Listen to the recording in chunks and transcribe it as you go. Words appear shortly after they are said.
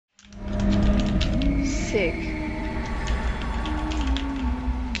sick.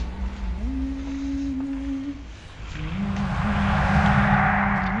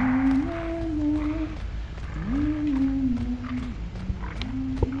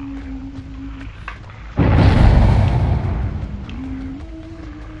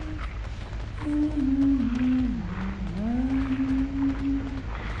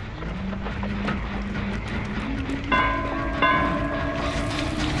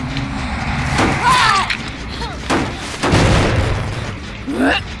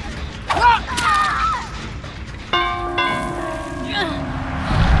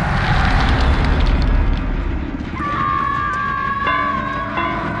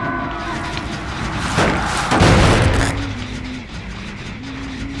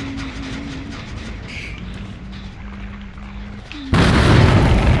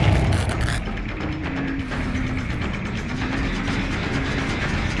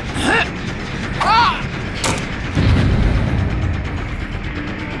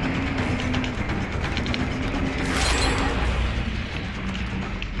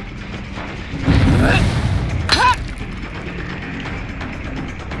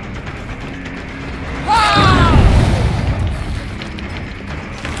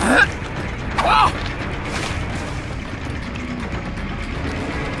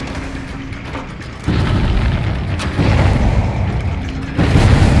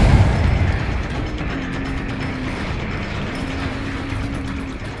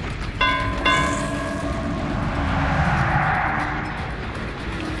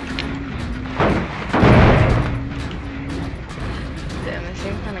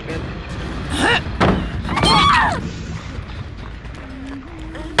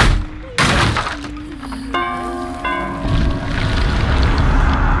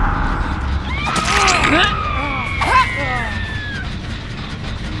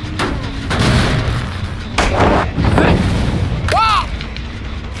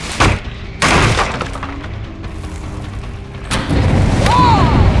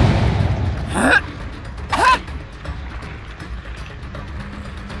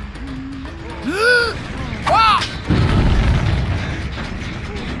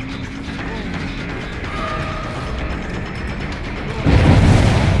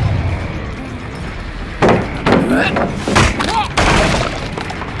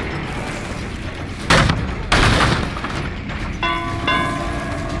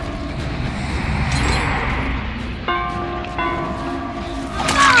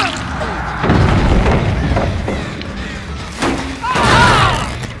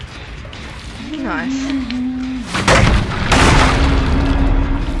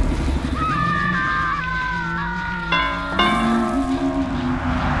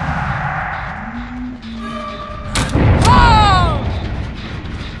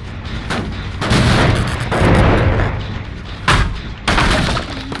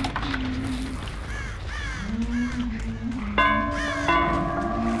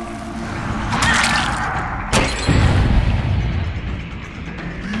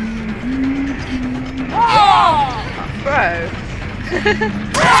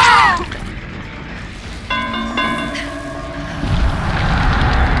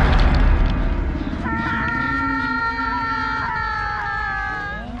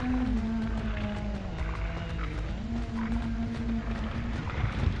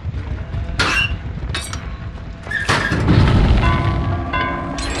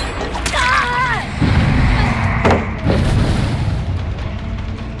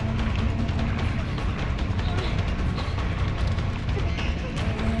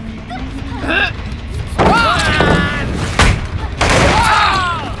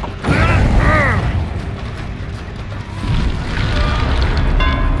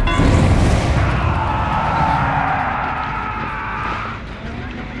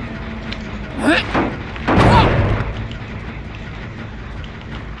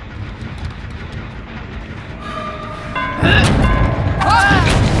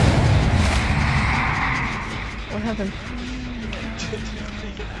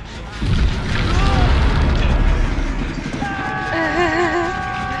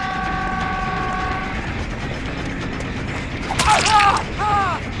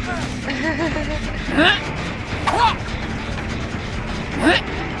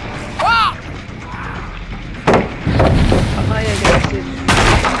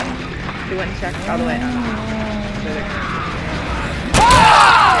 All the way up.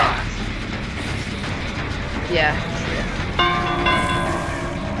 Yeah.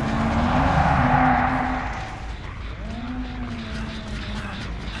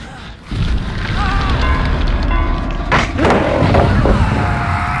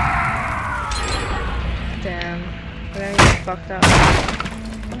 fucked up.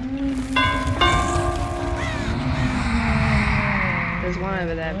 There's one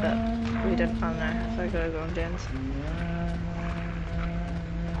over there, but we don't. I don't know. So I gotta go on gens.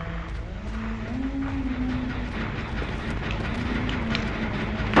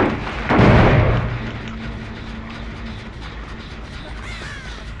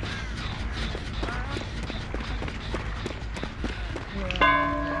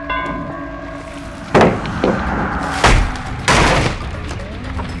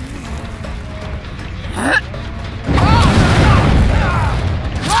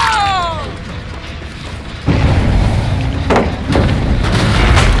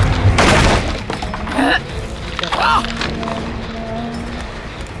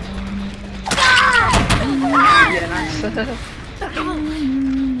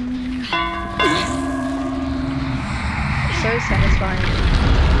 So satisfying.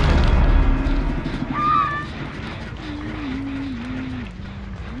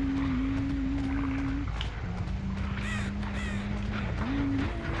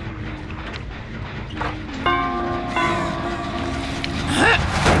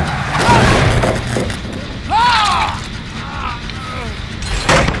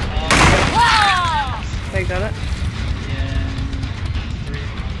 They got it?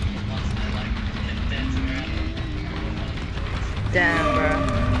 Damn, bro.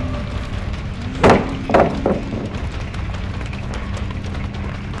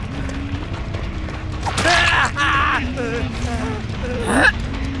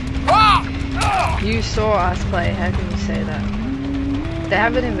 You saw us play, how can you say that? They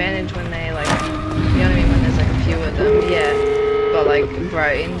have an advantage when they like, you know what I mean, when there's like a few of them, yeah. But like,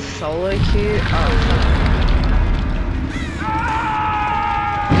 bro, in solo queue, oh fuck.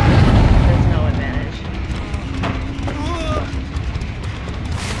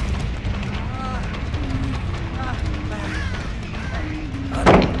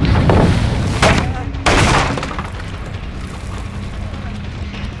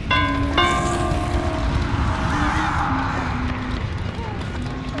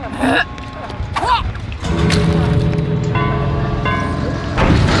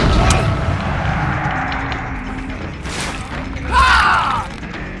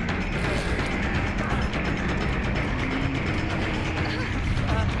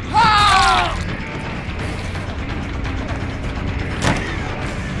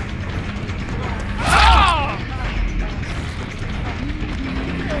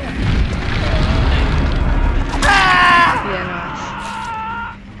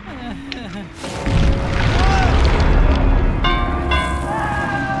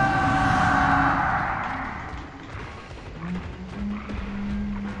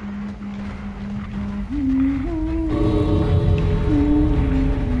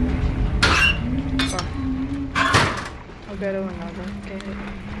 Go to another gate.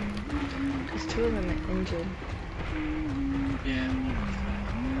 Because two of them are injured. Yeah.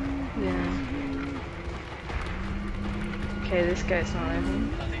 Yeah. Okay, this gate's not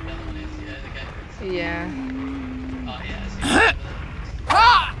open. I think that one is, yeah, the gate is. Yeah. Oh, yeah,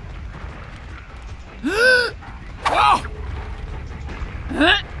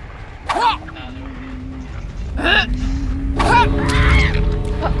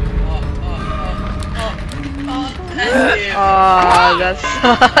 Oh, that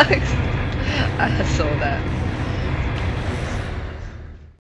sucks. I saw that.